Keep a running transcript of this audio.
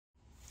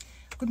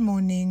Good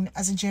morning.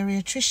 As a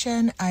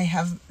geriatrician, I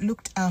have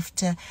looked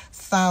after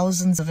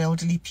thousands of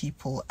elderly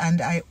people, and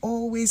I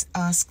always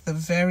ask the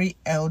very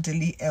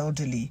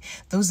elderly,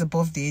 those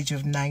above the age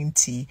of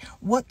 90,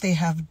 what they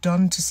have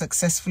done to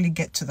successfully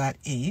get to that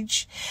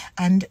age.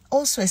 And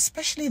also,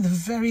 especially the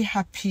very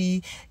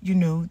happy,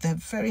 the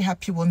very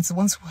happy ones, the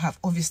ones who have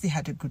obviously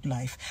had a good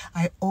life.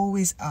 I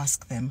always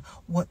ask them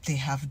what they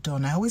have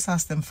done. I always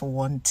ask them for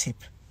one tip.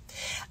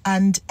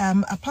 And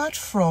apart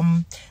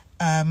from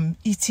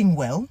eating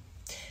well,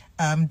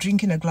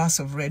 drinking a glass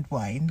of red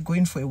wine,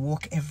 going for a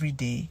walk every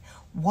day,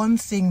 one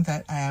thing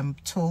that I am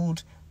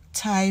told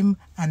time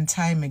and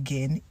time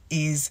again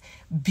is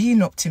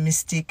being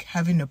optimistic,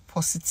 having a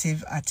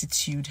positive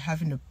attitude,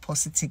 having a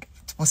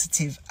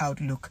positive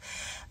outlook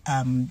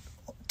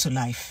to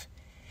life.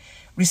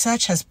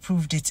 Research has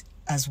proved it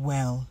as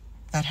well,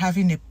 that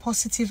having a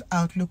positive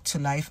outlook to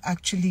life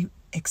actually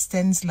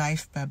extends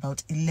life by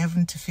about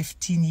 11 to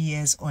 15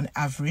 years on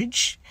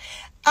average,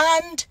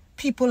 and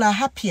people are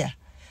happier.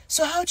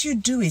 So how do you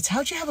do it?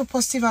 How do you have a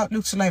positive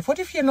outlook to life? What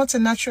if you're not a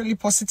naturally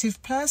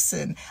positive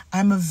person?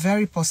 I'm a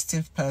very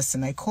positive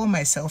person. I call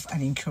myself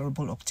an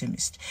incurable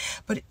optimist.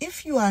 But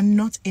if you are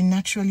not a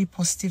naturally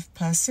positive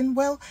person,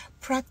 well,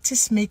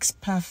 practice makes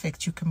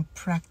perfect. You can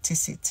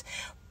practice it.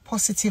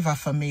 Positive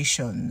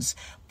affirmations,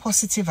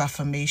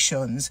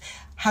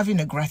 having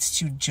a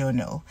gratitude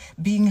journal,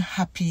 being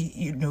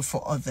happy,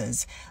 for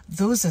others.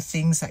 Those are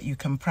things that you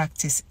can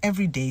practice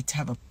every day to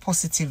have a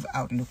positive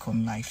outlook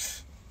on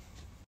life.